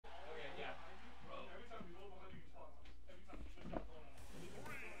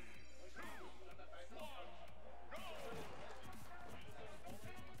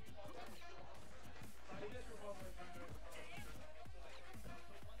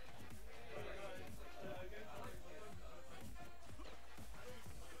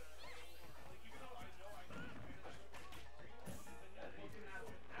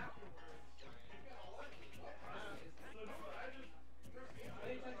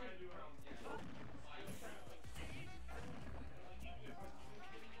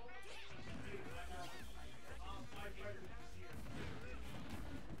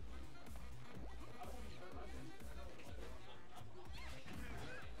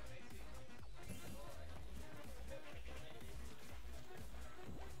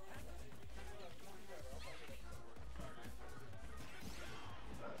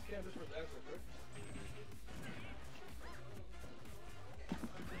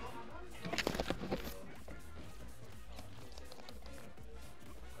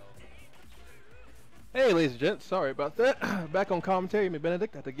Hey, ladies and gents, sorry about that. Back on commentary, me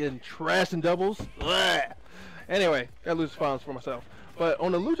Benedict, after getting trashed in doubles. Blah. Anyway, gotta lose finals for myself. But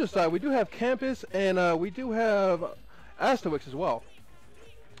on the loser side, we do have Kapus and we do have Astewisk as well.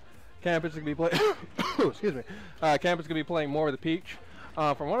 Kapus is gonna be playing. Excuse me. Kapus is gonna be playing more of the Peach.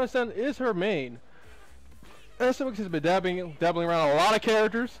 From what I understand, is her main. Astewisk has been dabbling around a lot of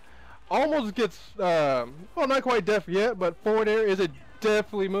characters. Almost gets, well, not quite def yet, but forward air is a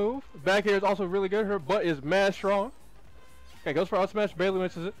definitely move. Back air is also really good. Her butt is mad strong. Okay, goes for out smash, barely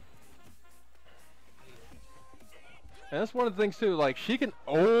misses it. And that's one of the things too, like she can,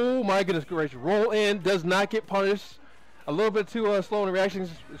 oh my goodness gracious, roll in, does not get punished. A little bit too slow in the reactions,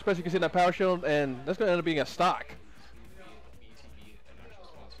 especially considering that power shield, and that's going to end up being a stock. BTB an actual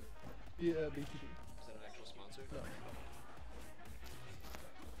sponsor? Yeah, BTB. Is that an actual sponsor?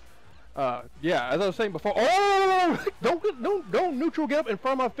 No. Yeah, as I was saying before, oh, don't neutral get up in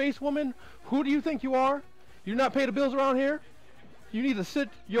front of my face, woman. Who do you think you are? You do not pay the bills around here? You need to sit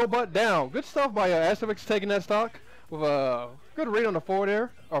your butt down. Good stuff by Astewisk taking that stock with a good read on the forward air,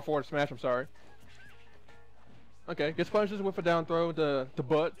 or forward smash, I'm sorry. Okay, gets punishes with a down throw to the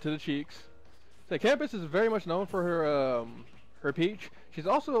butt, to the cheeks. So Kapus is very much known for her her Peach. She's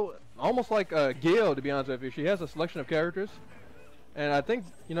also almost like Gale, to be honest with you. She has a selection of characters. And I think,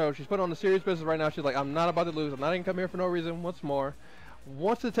 you know, she's put on the serious business right now. She's like, I'm not about to lose. I'm not even come here for no reason. Once more,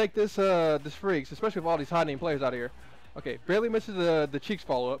 wants to take this this freaks, especially with all these high name players out here. Okay, barely misses the cheeks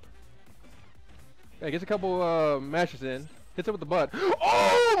follow up. Yeah, gets a couple matches in. Hits it with the butt.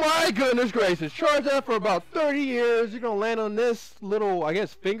 Oh my goodness gracious! Charge that for about 30 years. You're gonna land on this little, I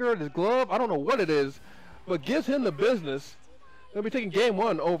guess, finger, this glove. I don't know what it is, but gives him the business. They'll be taking game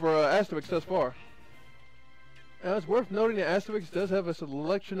one over Astewisk thus far. Now it's worth noting that Astewisk does have a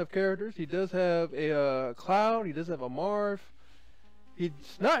selection of characters. He does have a Cloud. He does have a Marv. He's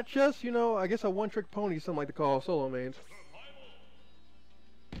not just, you know, I guess a one-trick pony, some like to call solo mains.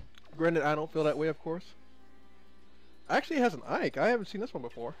 Granted, I don't feel that way, of course. Actually, he has an Ike. I haven't seen this one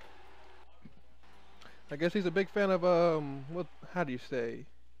before. I guess he's a big fan of what? How do you say?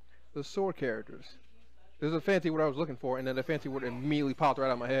 The sword characters. There's a fancy word I was looking for, and then the fancy word immediately popped right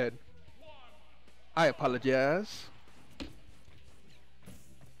out of my head. I apologize.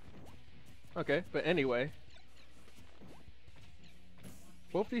 Okay, but anyway.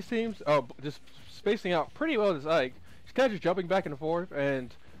 Both these teams, oh, just spacing out pretty well this Ike. He's kind of just jumping back and forth,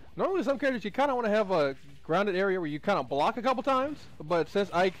 and normally some characters you kind of want to have a grounded area where you kind of block a couple times, but since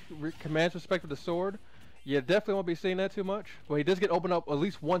Ike commands respect with the sword, you definitely won't be seeing that too much. But he does get opened up at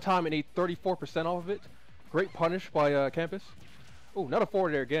least one time and he 34% off of it. Great punish by Kapus. Oh, not a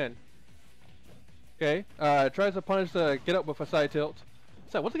forward there again. Okay, tries to punish the get up with a side tilt.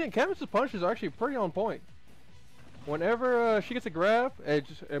 So once again, Kapus' punishes are actually pretty on point. Whenever she gets a grab,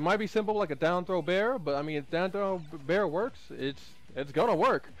 it might be simple like a down throw bear, but I mean if down throw bear works, it's gonna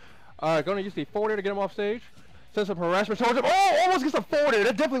work. Gonna use the forward air to get him off stage. Send some harassment towards him. Oh, almost gets the forward air.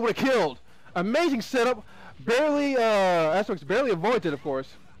 That definitely would have killed. Amazing setup. Barely, Astewisk barely avoided, of course.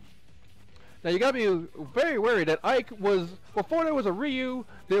 Now you gotta be very wary that Ike was, before there was a Ryu,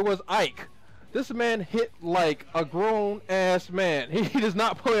 there was Ike. This man hit like a grown-ass man. He does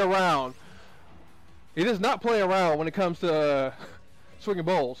not play around. He does not play around when it comes to swinging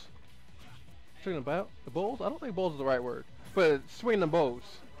bowls. Swinging about the bowls? I don't think bowls is the right word. But swinging the bows.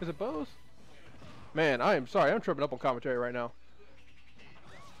 Is it bows? Man, I am sorry. I'm tripping up on commentary right now.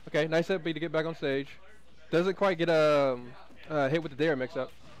 Okay, nice set B to get back on stage. Doesn't quite get hit with the dare mix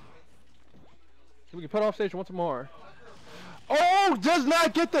up. So we can put off stage once more. Oh, does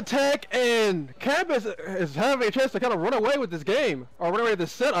not get the tech, and Kapus is having a chance to kind of run away with this game. Or run away with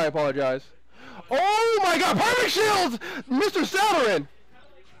this set, I apologize. Oh my god, perfect shields! Mr. Saturn!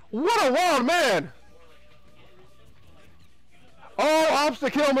 What a wild man! Oh, opts to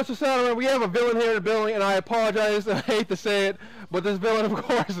kill Mr. Saturn. We have a villain here in the building, and I apologize, I hate to say it, but this villain, of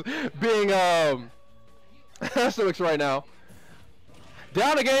course, being Astewisk right now.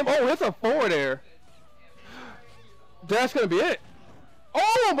 Down the game. Oh, it's a forward air. That's gonna be it.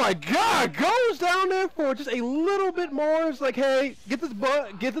 Oh my god, goes down there for just a little bit more. It's like, hey, get this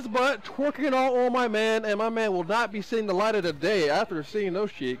butt, twerking it all on my man, and my man will not be seeing the light of the day after seeing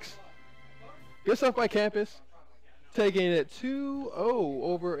those cheeks. Good stuff by Kapus. Taking it 2-0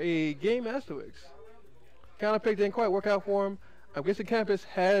 over a game Astewisk. Kind of pick didn't quite work out for him. I'm guessing Kapus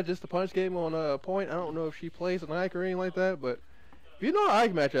had just a punch game on a point. I don't know if she plays an Ike or anything like that, but if you know an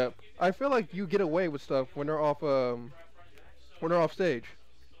Ike matchup, I feel like you get away with stuff when they're off stage.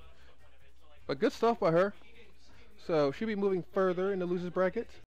 But good stuff by her. So she'll be moving further in the losers bracket.